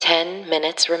10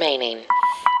 minutes remaining.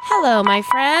 Hello, my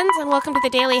friends, and welcome to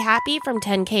the Daily Happy from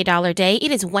 10K Dollar Day.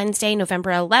 It is Wednesday, November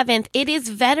 11th. It is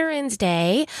Veterans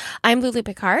Day. I'm Lulu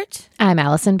Picard. I'm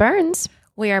Allison Burns.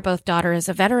 We are both daughters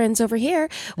of veterans over here.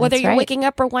 Whether you're waking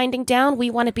up or winding down,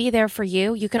 we want to be there for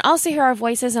you. You can also hear our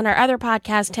voices on our other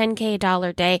podcast, 10K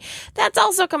Dollar Day. That's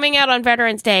also coming out on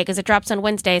Veterans Day because it drops on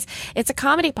Wednesdays. It's a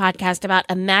comedy podcast about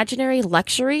imaginary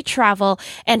luxury travel.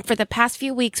 And for the past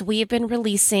few weeks, we have been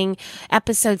releasing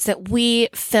episodes that we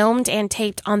filmed and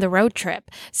taped on the road trip.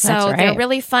 So they're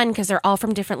really fun because they're all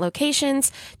from different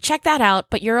locations. Check that out.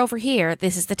 But you're over here.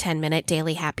 This is the 10-minute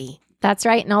Daily Happy. That's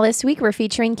right. And all this week, we're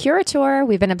featuring Curator.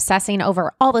 We've been obsessing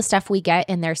over all the stuff we get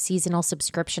in their seasonal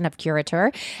subscription of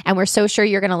Curator. And we're so sure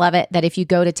you're going to love it that if you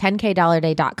go to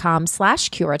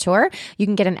 10kdollarday.com/Curator, you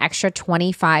can get an extra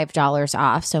 $25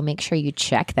 off. So make sure you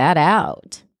check that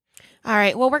out. All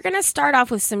right. Well, we're going to start off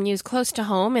with some news close to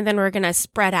home, and then we're going to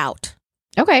spread out.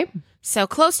 Okay. So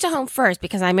close to home first,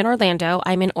 because I'm in Orlando.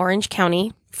 I'm in Orange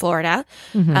County, Florida.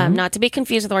 Not to be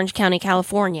confused with Orange County,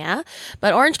 California.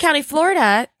 But Orange County,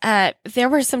 Florida, there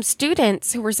were some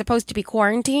students who were supposed to be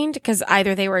quarantined because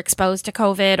either they were exposed to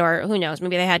COVID or who knows,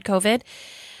 maybe they had COVID.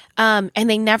 And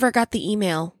they never got the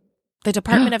email. The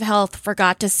Department of Health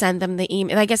forgot to send them the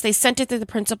email. I guess they sent it to the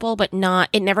principal, but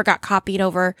it never got copied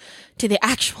over to the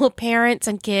actual parents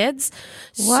and kids.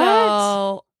 What?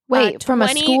 So, wait, from a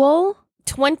school?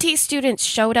 20 students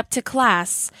showed up to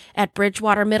class at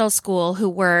Bridgewater Middle School who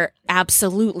were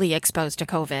absolutely exposed to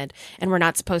COVID and were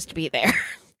not supposed to be there.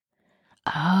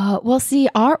 Well, see,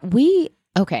 I've gotten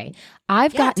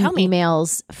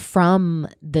emails from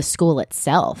the school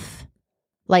itself.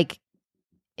 Like,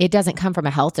 it doesn't come from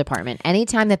a health department.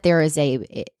 Anytime that there is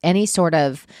any sort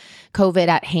of COVID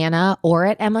at Hannah or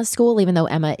at Emma's school, even though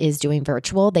Emma is doing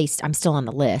virtual, I'm still on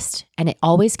the list. And it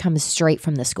always comes straight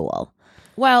from the school.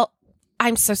 Well,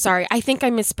 I'm so sorry. I think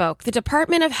I misspoke. The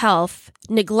Department of Health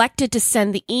neglected to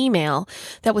send the email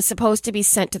that was supposed to be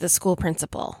sent to the school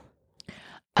principal.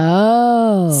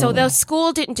 Oh. So the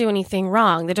school didn't do anything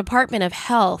wrong. The Department of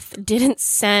Health didn't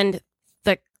send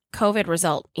the COVID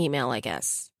result email, I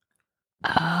guess.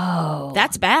 Oh.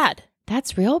 That's bad.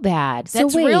 That's real bad.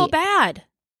 That's real bad.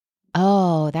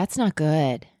 Oh, that's not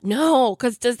good. No,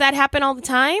 because does that happen all the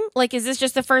time? Like, is this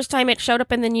just the first time it showed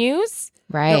up in the news?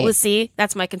 Right. But let's see.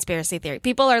 That's my conspiracy theory.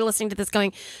 People are listening to this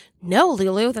going, no,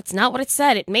 Lulu, that's not what it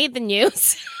said. It made the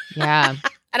news. Yeah.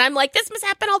 And I'm like, this must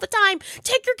happen all the time.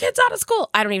 Take your kids out of school.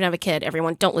 I don't even have a kid.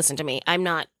 Everyone, don't listen to me.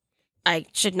 I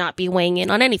should not be weighing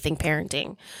in on anything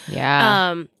parenting.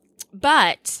 Yeah.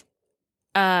 But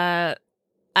I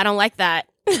don't like that.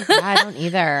 Yeah, I don't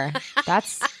either.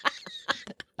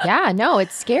 Yeah, no,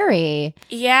 it's scary.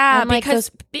 Yeah, like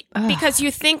because you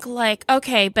think like,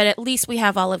 okay, but at least we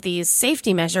have all of these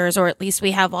safety measures, or at least we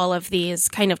have all of these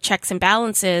kind of checks and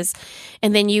balances.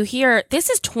 And then you hear, this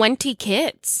is 20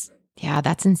 kids. Yeah,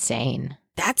 that's insane.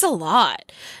 That's a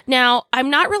lot. Now,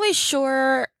 I'm not really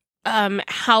sure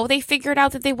how they figured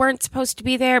out that they weren't supposed to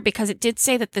be there, because it did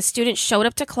say that the students showed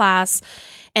up to class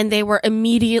and they were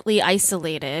immediately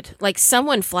isolated. Like,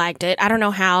 someone flagged it. I don't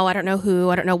know how. I don't know who.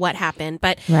 I don't know what happened.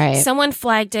 But someone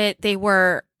flagged it. They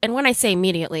were, and when I say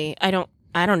immediately, I don't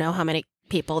know how many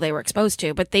people they were exposed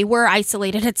to, but they were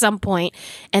isolated at some point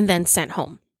and then sent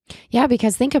home. Yeah,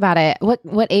 because think about it.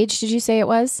 What age did you say it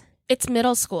was? It's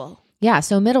middle school. Yeah,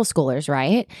 so middle schoolers,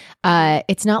 right?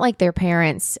 It's not like their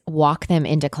parents walk them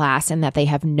into class and that they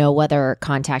have no other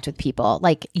contact with people.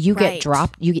 Like, you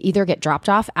either get dropped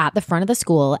off at the front of the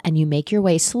school and you make your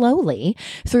way slowly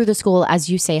through the school as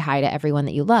you say hi to everyone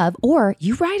that you love, or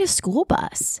you ride a school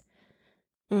bus.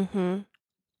 Mm-hmm.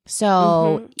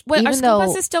 So, Wait, are school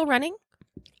buses still running?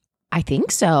 I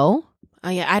think so. Oh,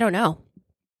 yeah, I don't know.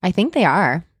 I think they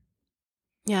are.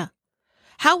 Yeah.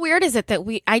 How weird is it that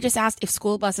I just asked if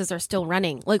school buses are still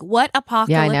running? Like, what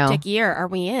apocalyptic year are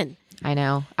we in? I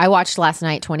know. I watched last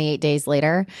night, 28 Days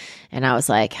Later, and I was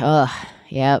like, oh,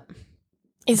 yep.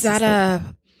 Is that a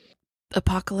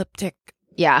apocalyptic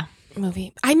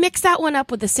movie? I mixed that one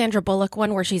up with the Sandra Bullock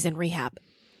one where she's in rehab.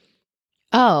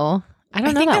 Oh, I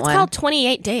don't know that one. I think that's called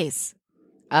 28 Days.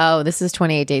 Oh, this is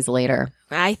 28 Days Later.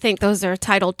 I think those are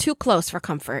titled Too Close for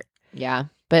Comfort. Yeah.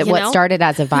 But what started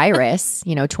as a virus,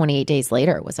 28 Days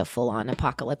Later was a full-on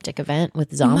apocalyptic event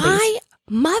with zombies. My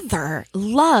mother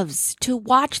loves to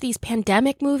watch these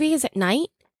pandemic movies at night.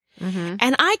 Mm-hmm.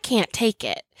 And I can't take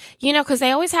it, because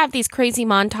they always have these crazy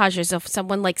montages of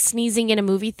someone like sneezing in a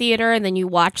movie theater, and then you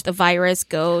watch the virus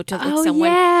go to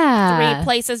someone 3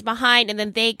 places behind, and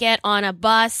then they get on a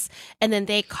bus, and then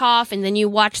they cough, and then you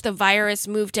watch the virus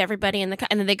move to everybody and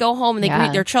then they go home and they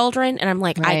greet their children, and I'm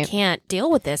like, I can't deal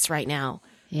with this right now.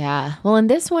 Yeah. Well, in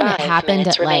this one, it happened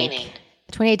at like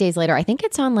 28 days later. I think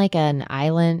it's on like an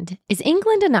island. Is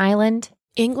England an island?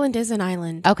 England is an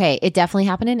island. Okay. It definitely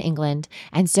happened in England.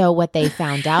 And so what they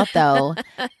found out, though,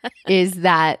 is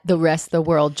that the rest of the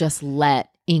world just let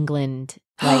England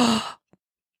like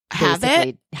have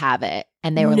it.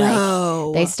 And they were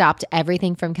like, they stopped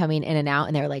everything from coming in and out.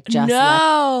 And they were like, just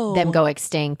let them go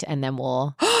extinct and then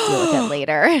we'll deal with it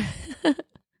later.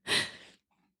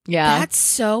 Yeah, that's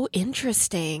so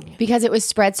interesting because it was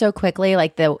spread so quickly.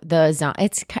 Like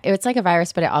it's like a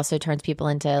virus, but it also turns people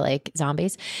into like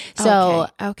zombies. So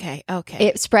okay,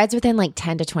 it spreads within like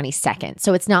 10 to 20 seconds.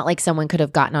 So it's not like someone could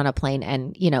have gotten on a plane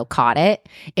and caught it.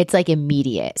 It's like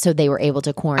immediate. So they were able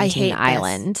to quarantine the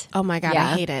island. Oh my god,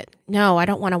 I hate it. No, I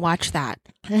don't want to watch that.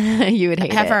 You would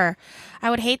hate it. I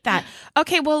would hate that.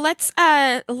 Okay, well let's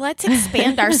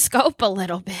expand our scope a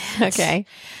little bit. Okay.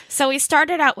 So we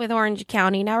started out with Orange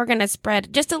County. Now we're going to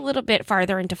spread just a little bit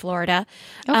farther into Florida.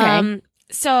 Okay.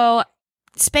 So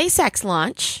SpaceX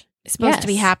launch is supposed to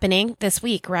be happening this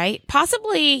week, right?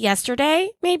 Possibly yesterday,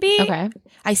 maybe. Okay.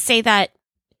 I say that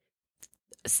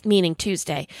meaning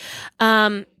Tuesday.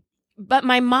 But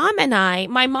my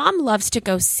mom loves to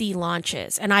go see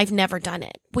launches, and I've never done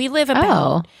it. We live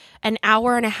about an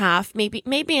hour and a half, maybe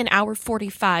an hour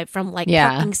 45 from like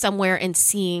parking somewhere and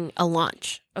seeing a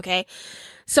launch. Okay.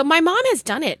 So my mom has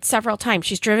done it several times.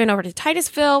 She's driven over to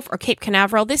Titusville or Cape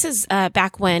Canaveral. This is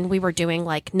back when we were doing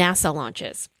like NASA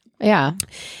launches. Yeah.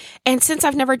 And since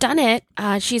I've never done it,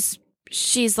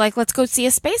 she's like, let's go see a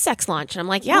SpaceX launch. And I'm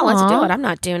like, yeah, let's do it. I'm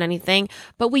not doing anything.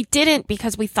 But we didn't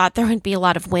because we thought there would be a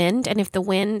lot of wind. And if the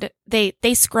wind,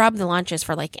 they scrub the launches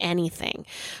for like anything.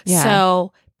 Yeah.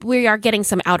 So we are getting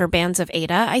some outer bands of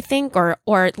Eta, I think, or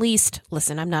at least,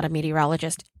 listen, I'm not a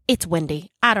meteorologist. It's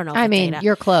windy. I don't know. I mean,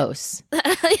 you're close.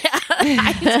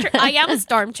 I am a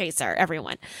storm chaser,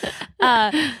 everyone.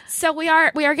 So we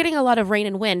are getting a lot of rain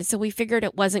and wind. So we figured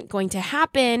it wasn't going to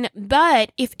happen.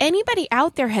 But if anybody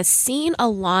out there has seen a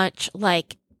launch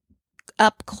like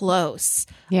up close,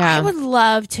 I would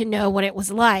love to know what it was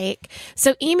like.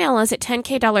 So email us at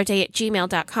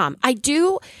 10kdollarday@gmail.com.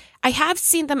 I have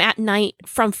seen them at night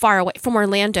from far away, from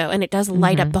Orlando, and it does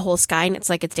light up the whole sky, and it's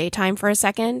like it's daytime for a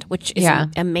second, which is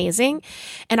amazing.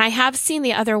 And I have seen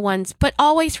the other ones, but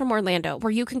always from Orlando, where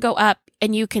you can go up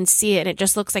and you can see it, and it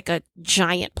just looks like a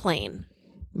giant plane.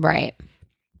 Right.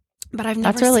 But I've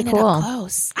never seen it up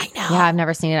close. I know. Yeah, I've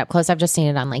never seen it up close. I've just seen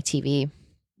it on like TV.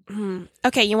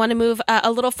 Okay, you want to move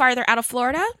a little farther out of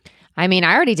Florida? I mean,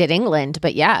 I already did England,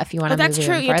 but yeah, if you want to move that's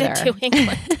true. You did do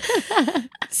England.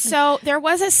 So there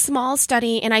was a small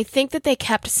study, and I think that they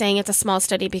kept saying it's a small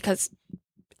study because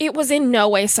it was in no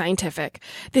way scientific.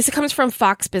 This comes from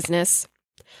Fox Business.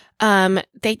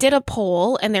 They did a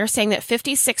poll, and they're saying that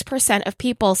 56% of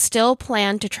people still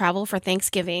plan to travel for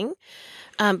Thanksgiving.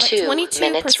 But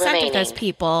 22% of those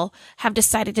people have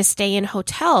decided to stay in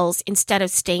hotels instead of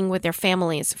staying with their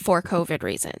families for COVID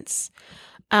reasons.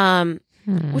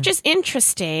 Which is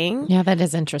interesting. Yeah, that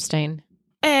is interesting.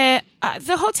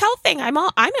 The hotel thing, I'm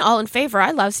all in favor. I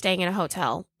love staying in a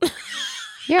hotel.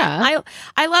 Yeah.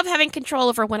 I love having control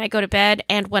over when I go to bed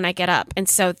and when I get up. And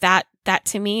so that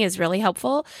to me is really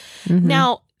helpful. Mm-hmm.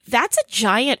 Now, that's a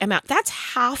giant amount. That's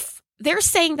half. They're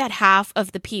saying that half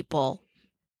of the people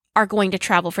are going to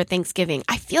travel for Thanksgiving.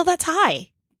 I feel that's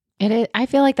high. It is. I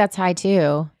feel like that's high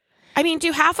too. I mean,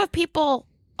 do half of people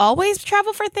always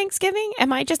travel for Thanksgiving?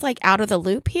 Am I just like out of the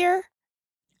loop here?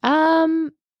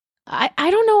 I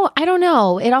don't know. I don't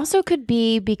know. It also could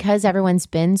be because everyone's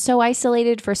been so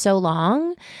isolated for so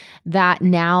long that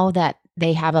now that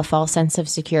they have a false sense of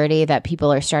security that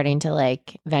people are starting to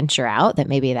like venture out, that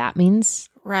maybe that means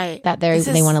that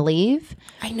they want to leave.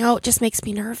 I know. It just makes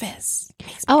me nervous.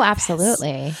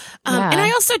 Absolutely. And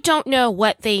I also don't know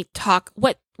what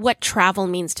what travel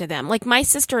means to them. Like my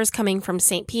sister is coming from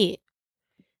St. Pete.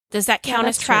 Does that count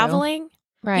as traveling? True.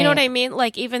 Right. You know what I mean?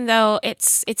 Like, even though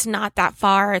it's not that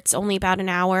far, it's only about an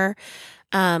hour.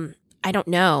 I don't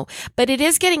know, but it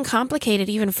is getting complicated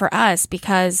even for us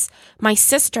because my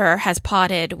sister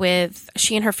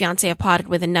she and her fiance have potted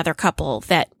with another couple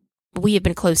that we have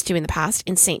been close to in the past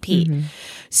in St. Pete. Mm-hmm.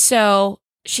 So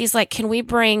she's like, can we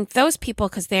bring those people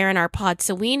because they're in our pod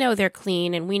so we know they're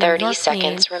clean and we know 30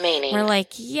 seconds remaining. We're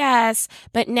like, yes.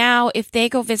 But now if they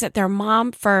go visit their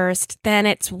mom first, then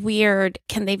it's weird.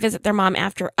 Can they visit their mom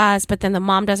after us? But then the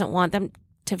mom doesn't want them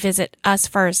to visit us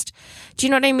first. Do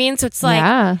you know what I mean? So it's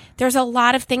like, there's a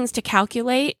lot of things to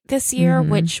calculate this year,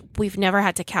 which we've never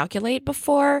had to calculate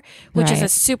before, which is a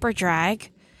super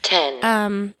drag. 10.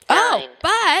 9,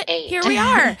 but 8, here we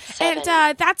are. 7,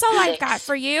 and that's all 6, I've got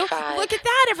for you. 5, Look at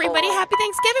that, everybody. 4, Happy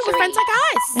Thanksgiving with 3, friends like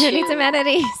us. 2, Need some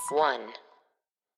entities. 1.